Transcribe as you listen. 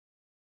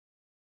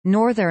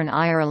Northern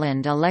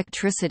Ireland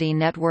Electricity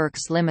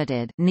Networks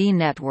Limited (NI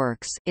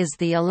Networks) is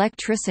the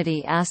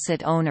electricity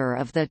asset owner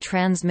of the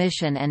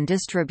transmission and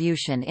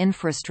distribution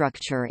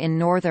infrastructure in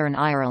Northern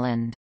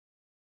Ireland.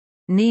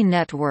 NI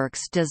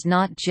Networks does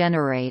not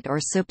generate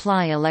or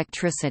supply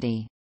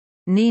electricity.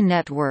 NI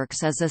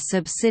Networks is a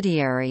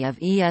subsidiary of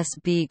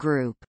ESB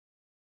Group.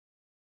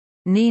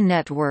 NI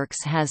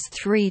Networks has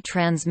 3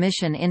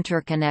 transmission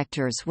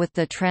interconnectors with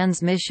the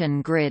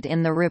transmission grid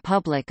in the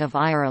Republic of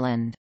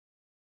Ireland.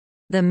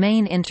 The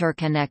main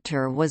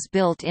interconnector was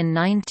built in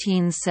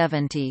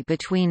 1970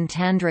 between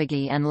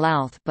Tandragee and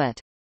Louth,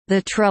 but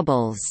the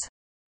Troubles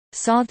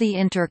saw the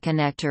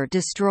interconnector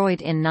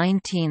destroyed in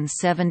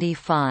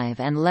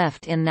 1975 and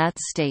left in that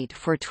state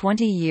for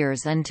 20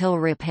 years until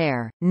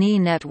repair. NI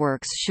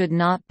Networks should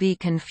not be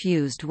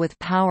confused with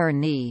Power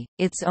NI,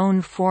 its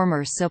own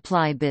former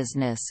supply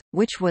business,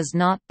 which was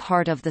not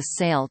part of the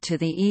sale to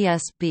the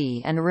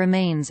ESB and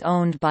remains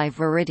owned by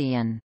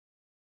Viridian.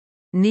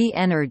 NI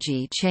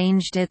Energy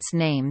changed its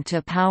name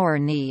to Power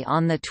NI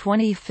on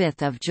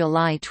 25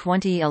 July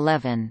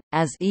 2011,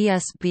 as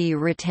ESB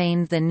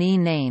retained the NI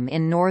name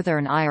in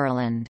Northern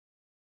Ireland.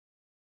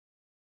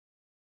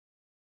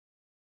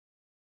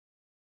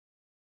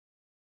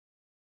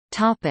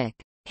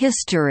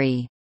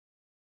 History.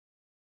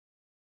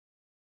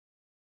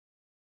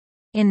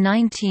 In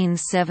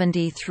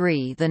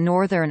 1973 the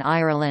Northern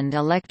Ireland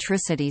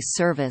Electricity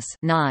Service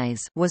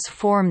was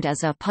formed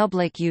as a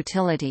public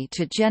utility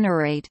to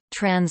generate,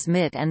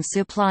 transmit and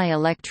supply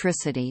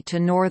electricity to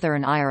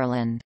Northern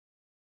Ireland.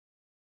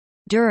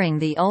 During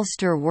the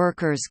Ulster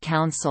Workers'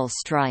 Council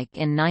strike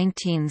in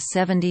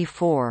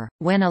 1974,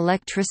 when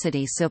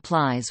electricity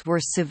supplies were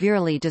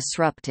severely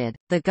disrupted,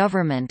 the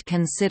government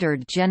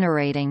considered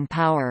generating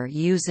power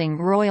using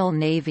Royal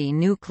Navy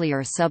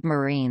nuclear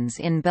submarines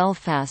in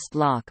Belfast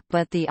Lough,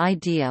 but the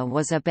idea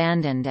was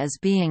abandoned as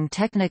being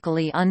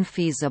technically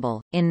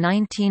unfeasible. In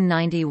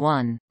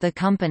 1991, the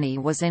company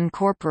was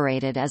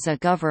incorporated as a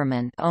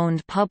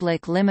government-owned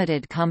public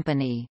limited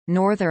company,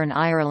 Northern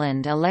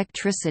Ireland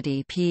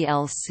Electricity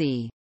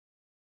plc.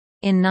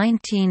 In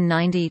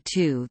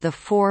 1992 the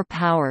 4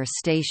 power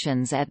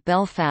stations at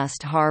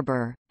Belfast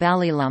Harbour,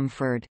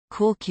 Ballylumford,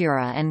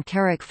 Coolcura and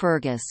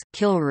Carrickfergus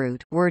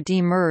were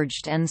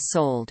demerged and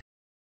sold.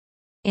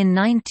 In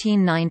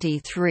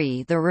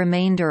 1993 the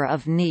remainder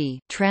of NI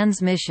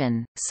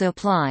transmission,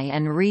 supply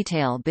and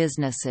retail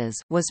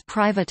businesses was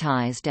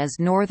privatised as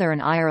Northern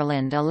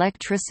Ireland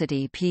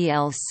Electricity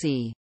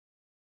plc.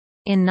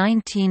 In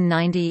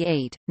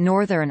 1998,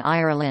 Northern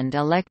Ireland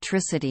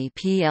Electricity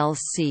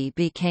plc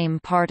became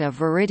part of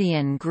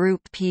Viridian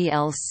Group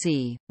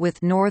plc,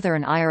 with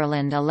Northern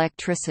Ireland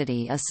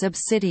Electricity a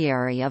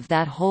subsidiary of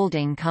that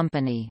holding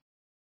company.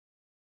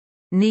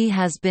 NI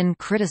has been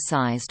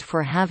criticised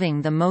for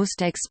having the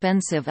most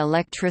expensive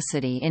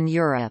electricity in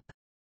Europe.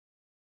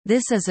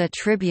 This is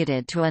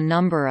attributed to a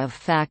number of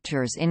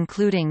factors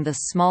including the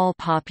small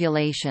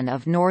population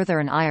of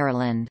Northern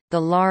Ireland,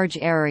 the large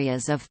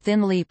areas of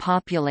thinly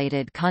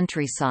populated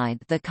countryside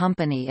the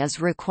company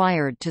is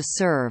required to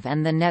serve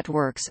and the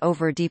network's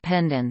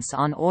over-dependence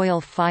on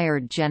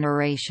oil-fired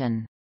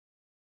generation.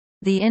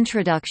 The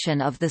introduction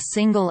of the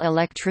Single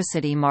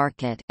Electricity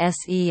Market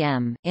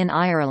 (SEM) in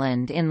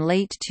Ireland in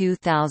late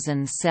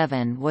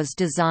 2007 was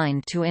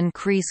designed to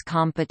increase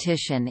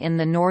competition in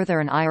the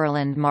Northern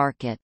Ireland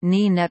market.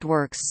 NI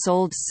Networks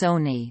sold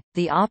Sony,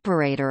 the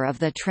operator of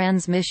the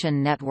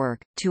transmission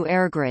network, to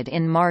EirGrid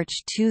in March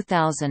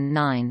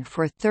 2009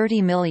 for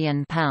 £30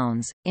 million.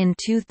 In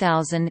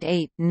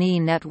 2008, NI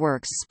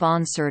Networks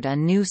sponsored a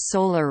new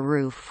solar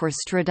roof for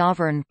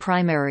Stradavern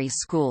Primary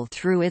School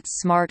through its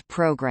SMART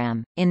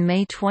program. In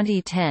May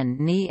 2010,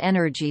 NI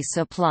Energy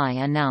Supply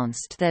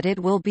announced that it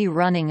will be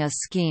running a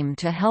scheme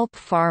to help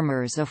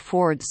farmers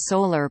afford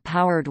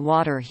solar-powered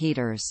water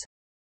heaters.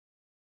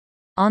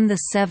 On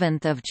 7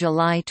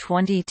 July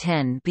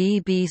 2010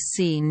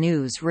 BBC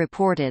News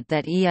reported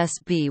that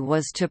ESB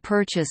was to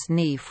purchase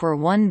NI for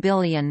 £1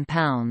 billion.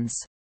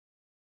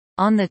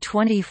 On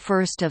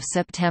 21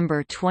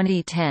 September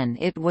 2010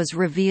 it was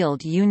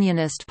revealed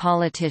Unionist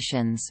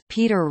politicians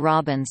Peter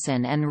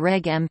Robinson and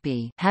Reg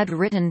MP had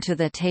written to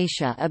the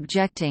Taoiseach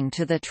objecting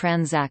to the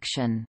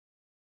transaction.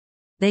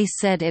 They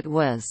said it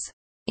was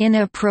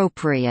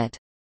 «inappropriate»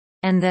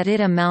 and that it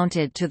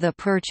amounted to the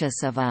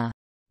purchase of a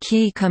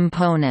 «key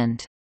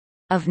component»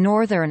 of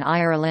Northern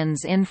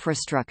Ireland's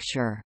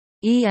infrastructure.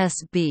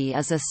 ESB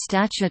is a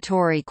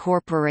statutory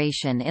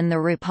corporation in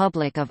the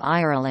Republic of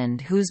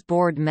Ireland whose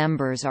board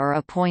members are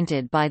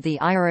appointed by the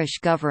Irish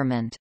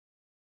government.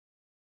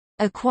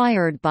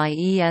 Acquired by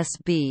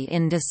ESB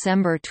in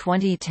December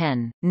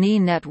 2010, NI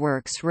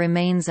Networks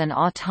remains an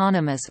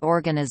autonomous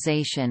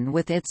organisation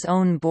with its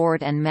own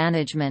board and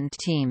management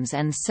teams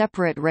and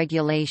separate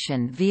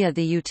regulation via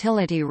the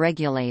utility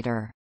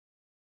regulator.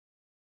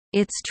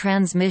 Its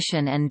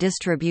transmission and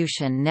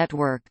distribution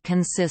network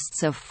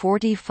consists of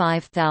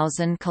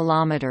 45,000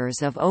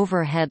 kilometers of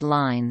overhead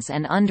lines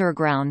and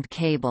underground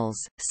cables,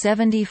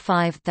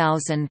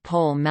 75,000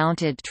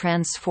 pole-mounted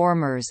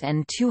transformers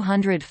and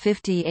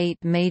 258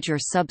 major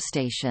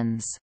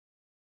substations.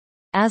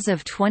 As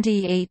of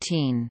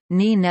 2018,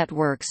 NI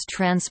Networks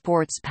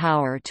transports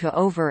power to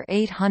over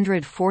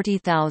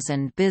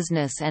 840,000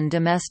 business and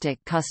domestic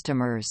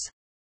customers.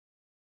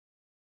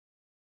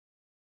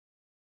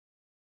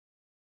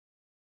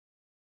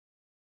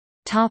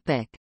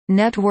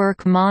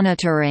 Network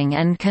monitoring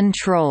and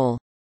control.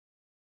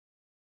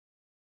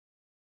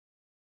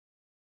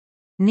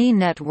 NI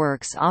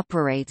Networks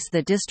operates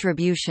the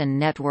distribution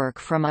network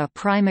from a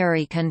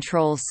primary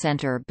control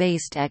centre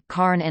based at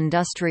Carn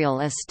Industrial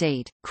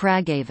Estate,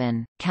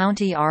 Craigavon,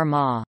 County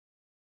Armagh.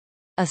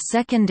 A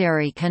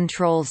secondary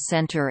control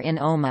centre in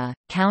Omagh,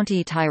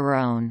 County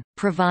Tyrone,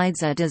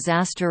 provides a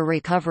disaster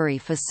recovery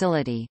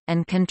facility,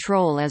 and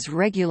control is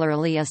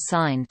regularly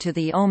assigned to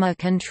the Omagh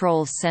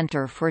Control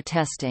Centre for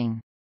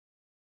testing.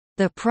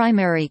 The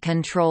primary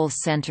control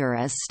centre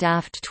is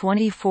staffed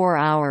 24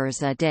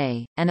 hours a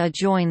day, and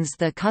adjoins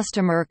the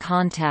customer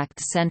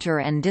contact centre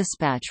and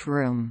dispatch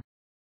room.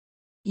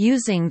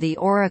 Using the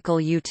Oracle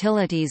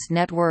Utilities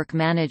Network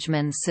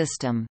Management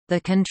System,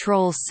 the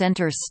control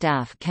center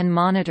staff can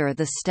monitor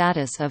the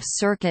status of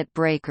circuit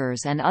breakers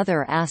and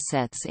other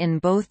assets in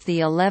both the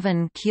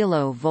 11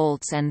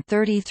 kV and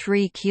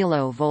 33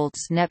 kV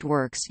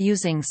networks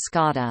using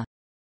SCADA.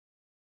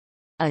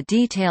 A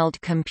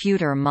detailed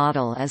computer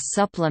model is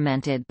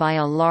supplemented by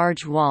a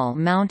large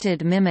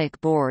wall-mounted mimic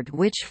board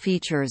which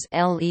features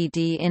LED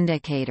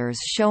indicators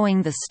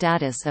showing the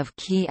status of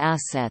key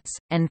assets,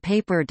 and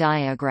paper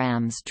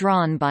diagrams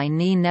drawn by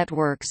NI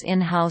Networks'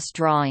 in-house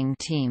drawing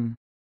team.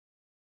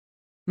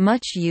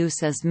 Much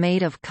use is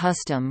made of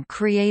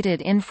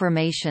custom-created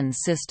information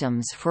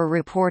systems for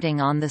reporting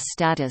on the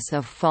status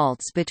of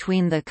faults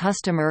between the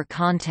customer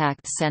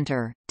contact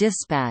center,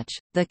 dispatch,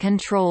 the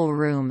control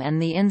room and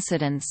the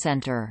incident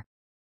center.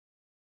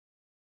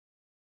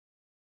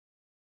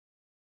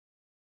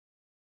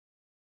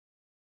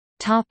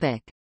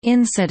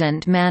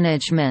 Incident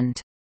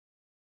management.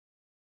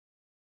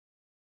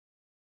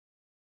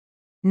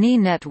 NI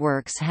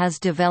Networks has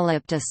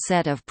developed a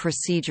set of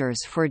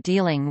procedures for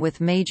dealing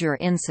with major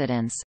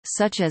incidents,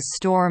 such as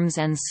storms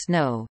and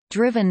snow,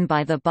 driven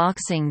by the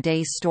Boxing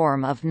Day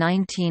storm of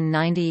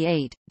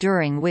 1998,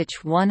 during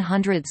which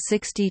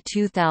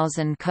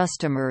 162,000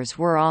 customers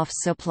were off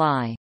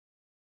supply.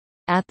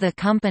 At the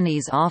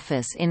company's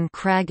office in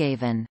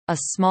Craigavon, a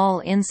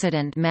small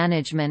incident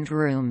management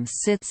room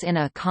sits in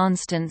a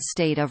constant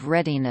state of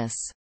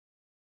readiness.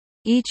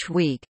 Each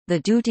week, the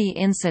duty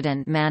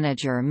incident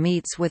manager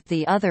meets with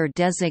the other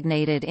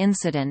designated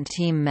incident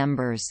team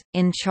members,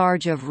 in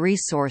charge of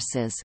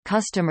resources,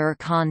 customer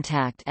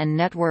contact and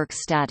network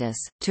status,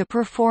 to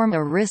perform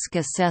a risk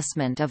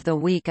assessment of the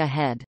week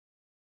ahead.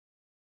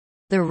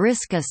 The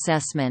risk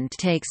assessment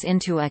takes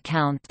into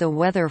account the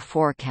weather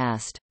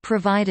forecast,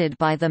 provided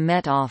by the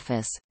Met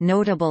Office,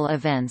 notable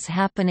events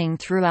happening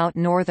throughout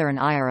Northern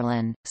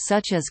Ireland,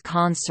 such as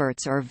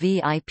concerts or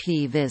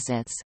VIP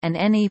visits, and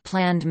any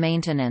planned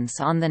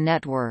maintenance on the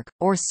network,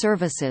 or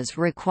services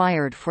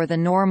required for the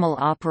normal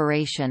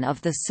operation of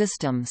the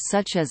system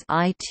such as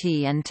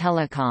IT and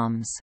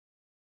telecoms.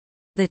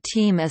 The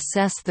team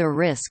assess the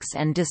risks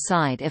and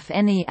decide if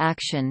any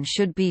action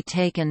should be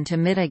taken to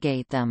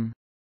mitigate them.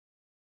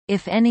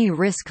 If any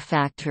risk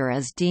factor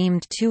is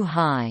deemed too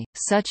high,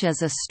 such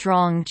as a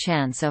strong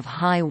chance of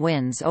high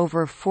winds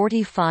over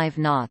 45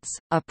 knots,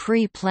 a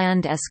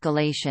pre-planned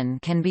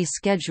escalation can be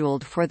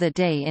scheduled for the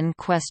day in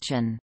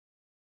question.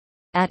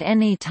 At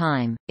any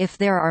time, if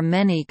there are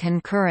many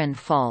concurrent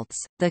faults,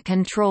 the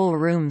control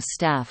room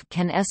staff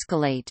can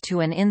escalate to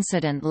an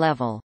incident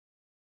level.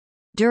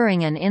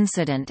 During an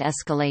incident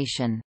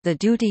escalation, the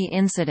duty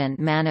incident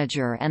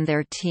manager and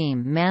their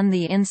team man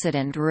the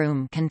incident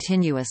room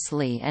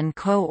continuously and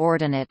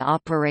coordinate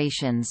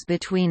operations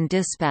between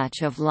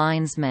dispatch of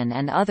linesmen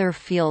and other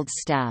field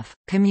staff,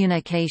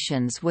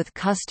 communications with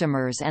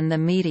customers and the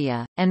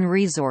media, and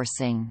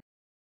resourcing.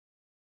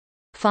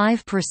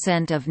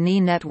 5% of NI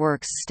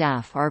Networks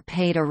staff are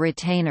paid a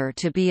retainer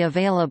to be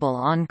available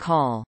on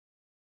call.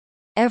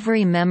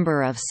 Every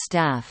member of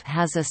staff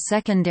has a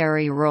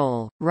secondary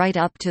role, right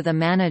up to the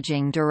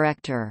managing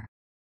director.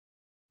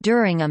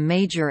 During a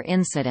major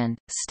incident,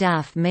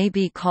 staff may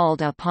be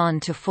called upon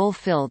to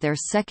fulfill their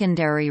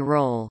secondary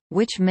role,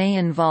 which may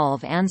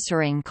involve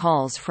answering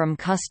calls from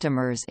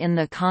customers in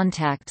the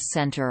contact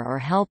center or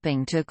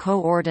helping to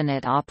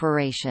coordinate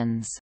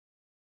operations.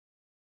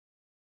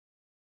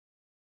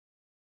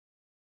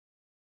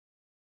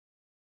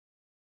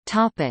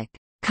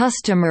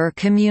 Customer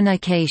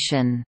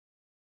communication.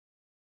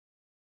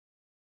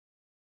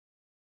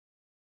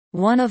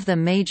 One of the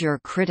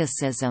major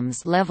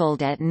criticisms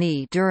leveled at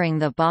NI during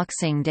the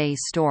Boxing Day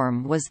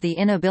storm was the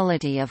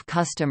inability of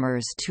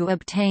customers to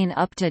obtain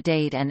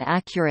up-to-date and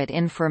accurate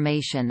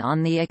information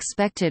on the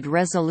expected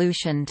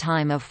resolution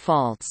time of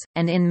faults,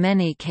 and in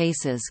many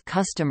cases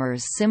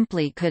customers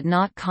simply could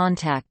not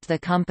contact the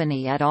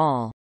company at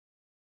all.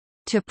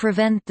 To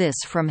prevent this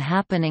from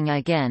happening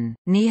again,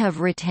 NI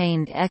have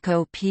retained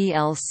Echo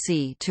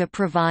plc to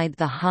provide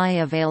the High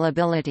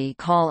Availability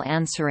Call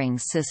Answering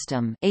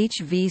System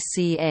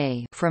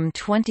 (HVCA) from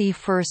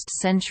 21st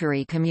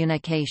Century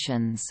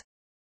Communications.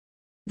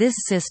 This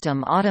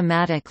system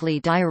automatically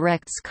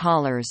directs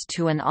callers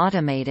to an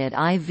automated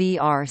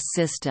IVR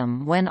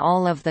system when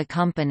all of the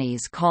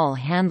company's call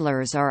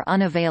handlers are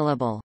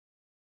unavailable.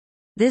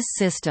 This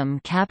system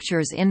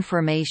captures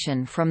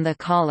information from the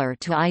caller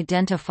to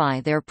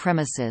identify their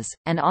premises,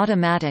 and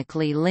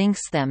automatically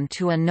links them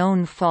to a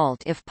known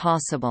fault if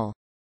possible.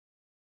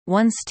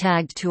 Once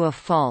tagged to a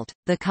fault,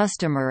 the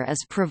customer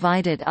is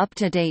provided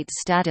up-to-date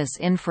status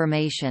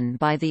information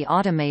by the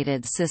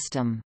automated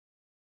system.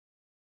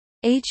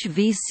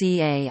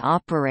 HVCA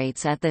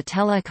operates at the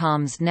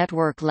telecoms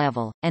network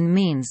level, and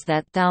means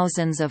that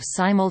thousands of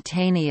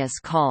simultaneous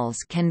calls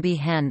can be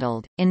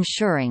handled,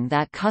 ensuring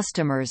that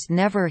customers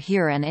never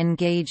hear an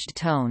engaged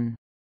tone.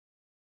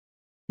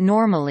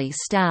 Normally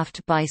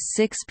staffed by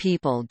 6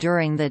 people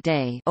during the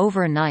day,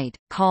 overnight,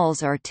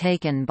 calls are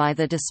taken by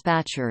the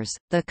dispatchers.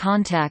 The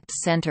contact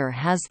center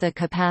has the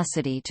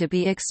capacity to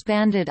be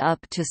expanded up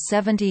to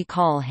 70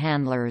 call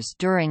handlers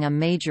during a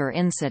major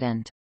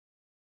incident.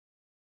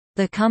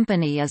 The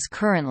company is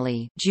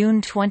currently June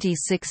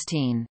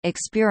 2016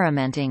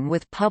 experimenting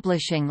with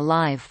publishing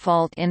live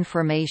fault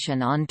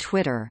information on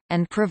Twitter,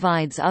 and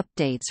provides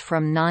updates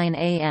from 9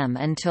 a.m.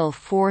 until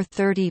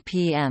 4:30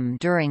 p.m.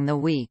 during the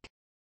week.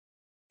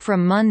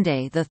 From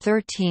Monday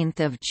 13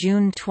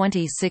 June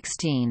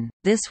 2016,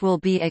 this will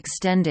be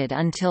extended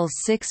until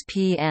 6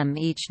 p.m.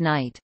 each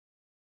night.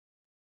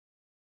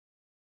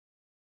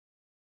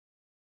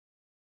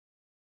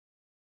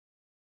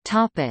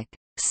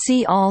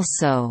 See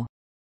also: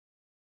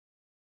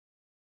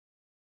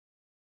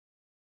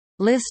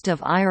 List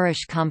of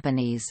Irish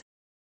companies,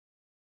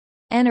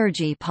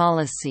 Energy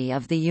policy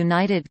of the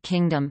United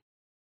Kingdom,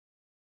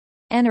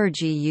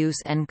 Energy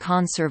use and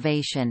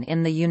conservation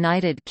in the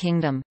United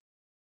Kingdom,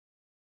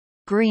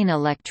 Green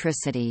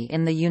electricity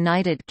in the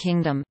United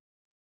Kingdom,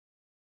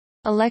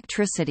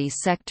 Electricity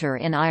sector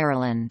in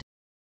Ireland.